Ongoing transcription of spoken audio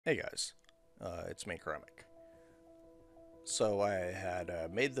Hey guys, it's me, Karamic. So I had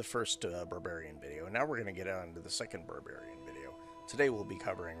made the first Barbarian video, and now we're going to get on to the second Barbarian video. Today we'll be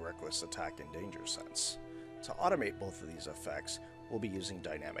covering Reckless Attack and Danger Sense. To automate both of these effects, we'll be using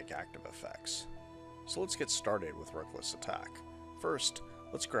dynamic active effects. So let's get started with Reckless Attack. First,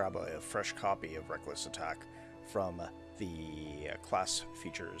 let's grab a fresh copy of Reckless Attack from the class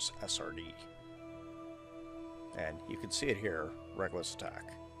features SRD. And you can see it here, Reckless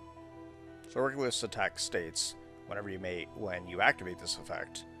Attack. So Reckless Attack states, when you activate this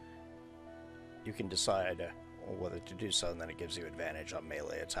effect, you can decide whether to do so, and then it gives you advantage on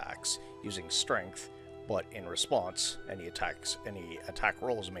melee attacks using strength, but in response, any attack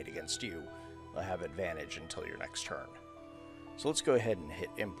rolls made against you will have advantage until your next turn. So let's go ahead and hit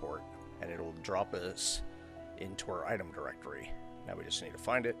import, and it'll drop us into our item directory. Now we just need to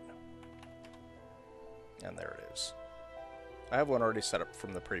find it, and there it is. I have one already set up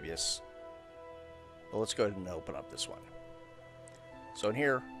from the previous. Well, let's go ahead and open up this one. So in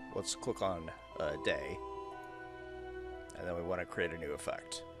here, let's click on DAE, and then we want to create a new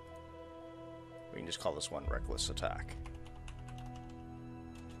effect. We can just call this one Reckless Attack.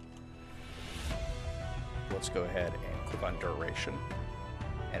 Let's go ahead and click on Duration,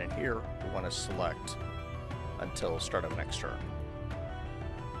 and in here, we want to select until start of next turn.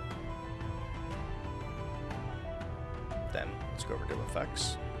 Then, let's go over to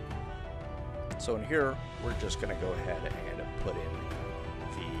Effects. So in here, we're just going to go ahead and put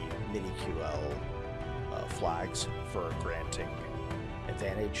in the MIDI-qol flags for granting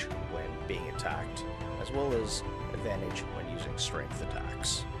advantage when being attacked, as well as advantage when using strength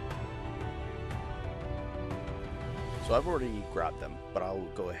attacks. So I've already grabbed them, but I'll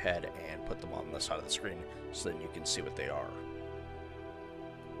go ahead and put them on the side of the screen so that you can see what they are.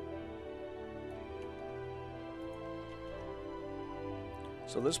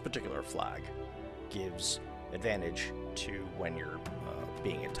 So this particular flag gives advantage to when you're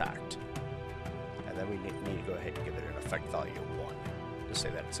being attacked. And then we need to go ahead and give it an effect value of 1 to say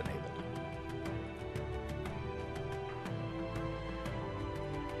that it's enabled.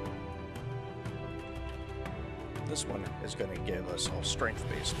 This one is going to give us all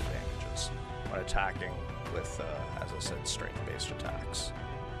strength-based advantages when attacking with, as I said, strength-based attacks.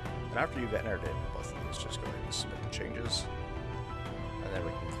 And after you've entered in both of these, just go ahead and submit the changes, and then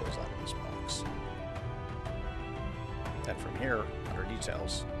we can close out of this box. And from here, under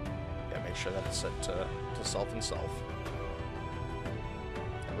details, make sure that it's set to self and self.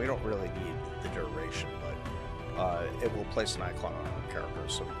 And we don't really need the duration, but it will place an icon on our character,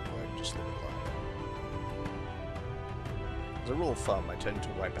 so we can go ahead and just leave it alone. As a rule of thumb, I tend to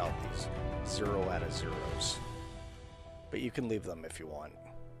wipe out these 0 out of 0s, but you can leave them if you want.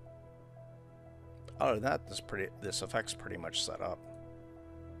 Other than that, this effect's pretty much set up.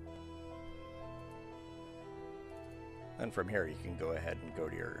 And from here, you can go ahead and go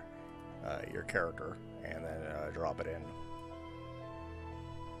to your character and then drop it in.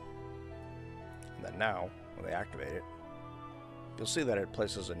 And then now, when they activate it, you'll see that it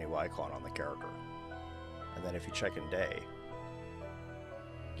places a new icon on the character. And then if you check in DAE,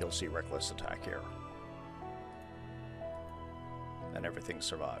 you'll see Reckless Attack here. And everything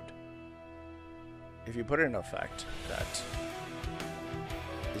survived. If you put in an effect that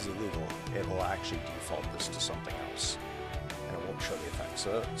is illegal, it will actually default this to something else, and it won't show the effect.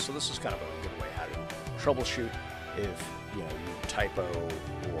 So this is kind of a good way how to troubleshoot if you typo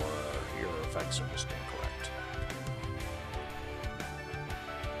or your effects are just incorrect.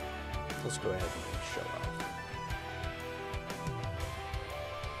 Let's go ahead and show it off.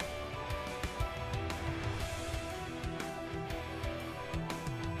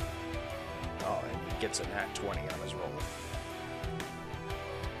 Oh, and he gets a nat 20 on his roll.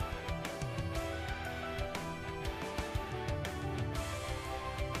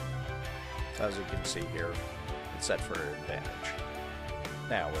 As you can see here, it's set for advantage.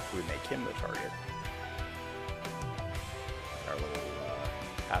 Now, if we make him the target, our little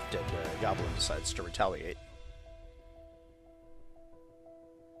half-dead goblin decides to retaliate.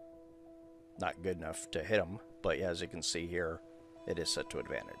 Not good enough to hit him, but yeah, as you can see here, it is set to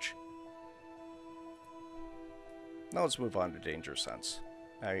advantage. Now let's move on to Danger Sense.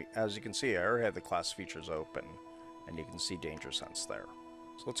 Now, as you can see, I already have the class features open, and you can see Danger Sense there.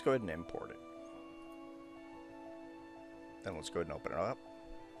 So let's go ahead and import it. Then let's go ahead and open it up.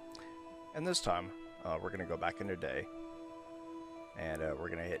 And this time, we're going to go back into DAE, and we're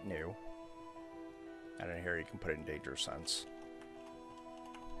going to hit New. And in here you can put in Danger Sense.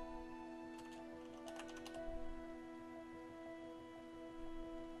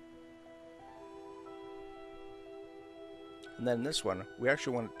 And then this one, we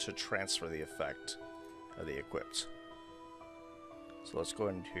actually want to transfer the effect of the equipped. So let's go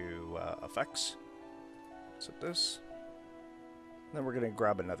into effects, set this, and then we're going to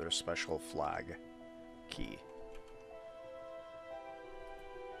grab another special flag key.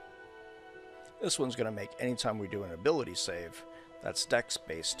 This one's going to make anytime we do an ability save that's dex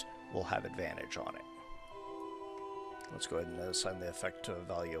based, we'll have advantage on it. Let's go ahead and assign the effect to a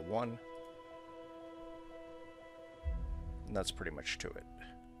value of 1. And that's pretty much to it.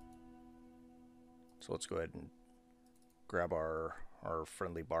 So let's go ahead and grab our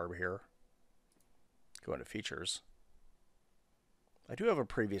friendly barb here. Go into features. I do have a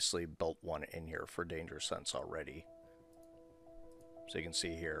previously built one in here for danger sense already. So you can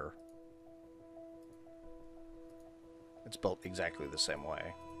see here, it's built exactly the same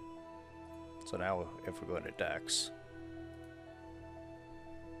way. So now if we go into dex,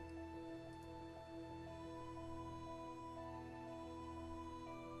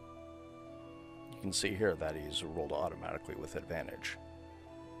 you can see here that he's rolled automatically with advantage.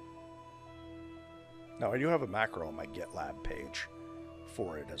 Now I do have a macro on my GitLab page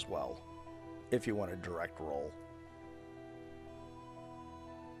for it as well, if you want a direct roll.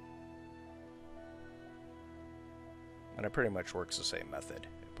 And it pretty much works the same method.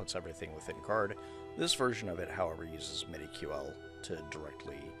 It puts everything within card. This version of it, however, uses MIDI-QL to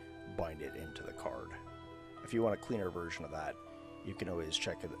directly bind it into the card. If you want a cleaner version of that, you can always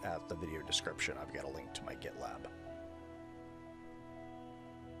check it at the video description. I've got a link to my GitLab.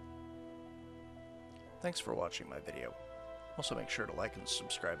 Thanks for watching my video. Also make sure to like and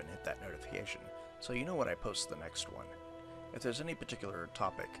subscribe and hit that notification so you know when I post the next one. If there's any particular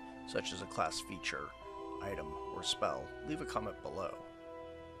topic, such as a class feature, item, or spell, leave a comment below.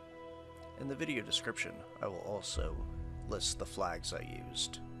 In the video description, I will also list the flags I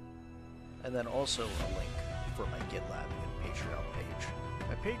used. And then also a link for my GitLab and Patreon page.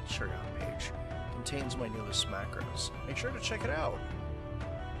 My Patreon page contains my newest macros. Make sure to check it out.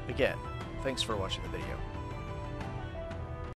 Again, thanks for watching the video.